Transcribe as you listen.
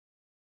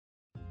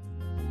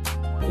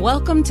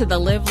Welcome to the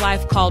Live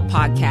Life Called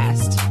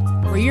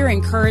podcast, where you're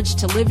encouraged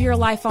to live your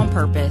life on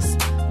purpose,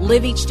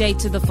 live each day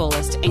to the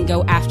fullest, and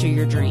go after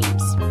your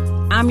dreams.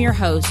 I'm your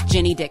host,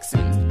 Jenny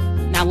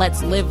Dixon. Now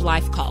let's live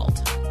life called.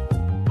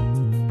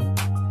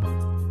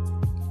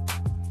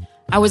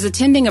 I was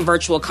attending a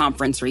virtual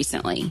conference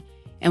recently,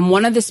 and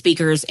one of the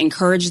speakers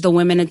encouraged the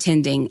women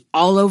attending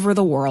all over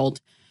the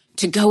world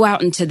to go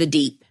out into the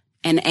deep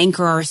and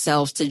anchor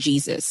ourselves to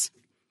Jesus.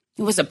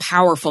 It was a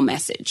powerful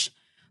message,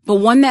 but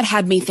one that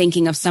had me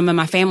thinking of some of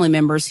my family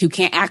members who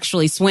can't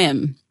actually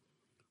swim.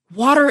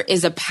 Water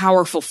is a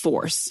powerful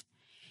force,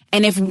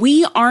 and if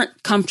we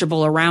aren't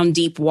comfortable around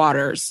deep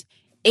waters,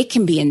 it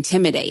can be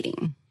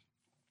intimidating.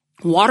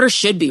 Water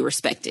should be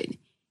respected,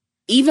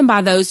 even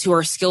by those who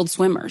are skilled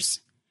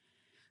swimmers.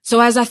 So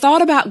as I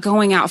thought about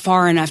going out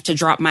far enough to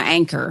drop my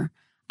anchor,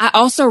 I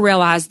also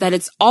realized that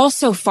it's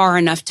also far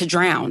enough to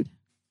drown.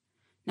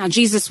 Now,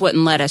 Jesus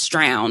wouldn't let us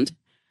drown,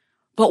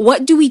 but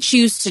what do we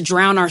choose to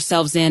drown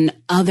ourselves in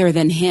other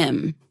than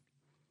him?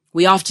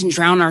 We often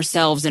drown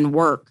ourselves in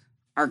work,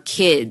 our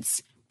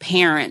kids,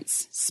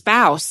 parents,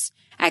 spouse,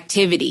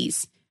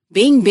 activities,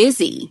 being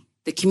busy,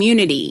 the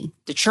community,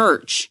 the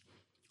church,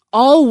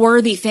 all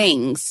worthy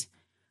things,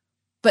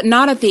 but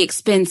not at the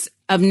expense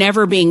of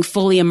never being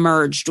fully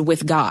immersed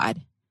with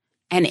God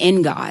and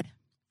in God.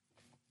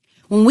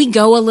 When we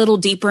go a little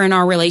deeper in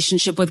our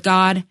relationship with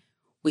God,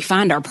 we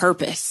find our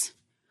purpose.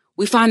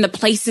 We find the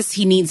places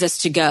he needs us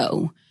to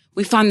go.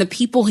 We find the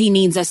people he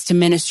needs us to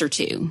minister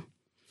to.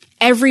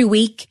 Every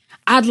week,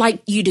 I'd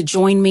like you to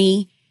join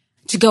me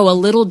to go a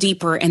little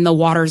deeper in the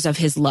waters of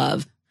his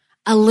love,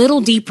 a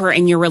little deeper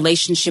in your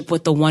relationship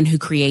with the one who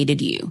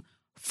created you,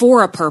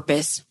 for a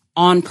purpose,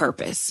 on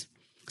purpose,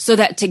 so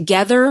that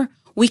together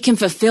we can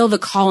fulfill the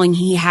calling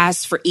he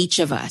has for each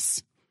of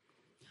us.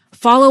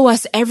 Follow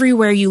us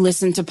everywhere you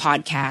listen to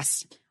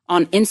podcasts,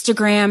 on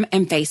Instagram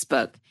and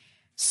Facebook,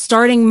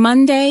 starting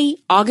Monday,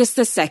 August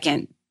the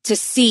 2nd, to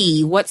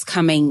see what's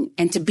coming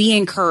and to be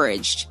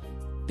encouraged,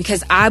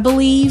 because I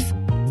believe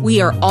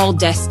we are all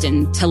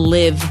destined to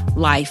live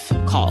life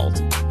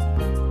called.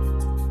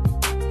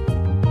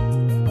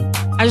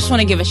 I just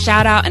want to give a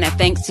shout out and a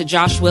thanks to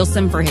Josh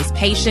Wilson for his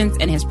patience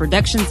and his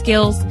production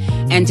skills,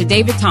 and to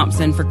David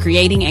Thompson for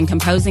creating and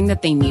composing the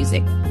theme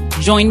music.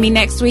 Join me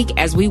next week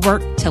as we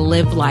work to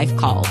live life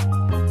called.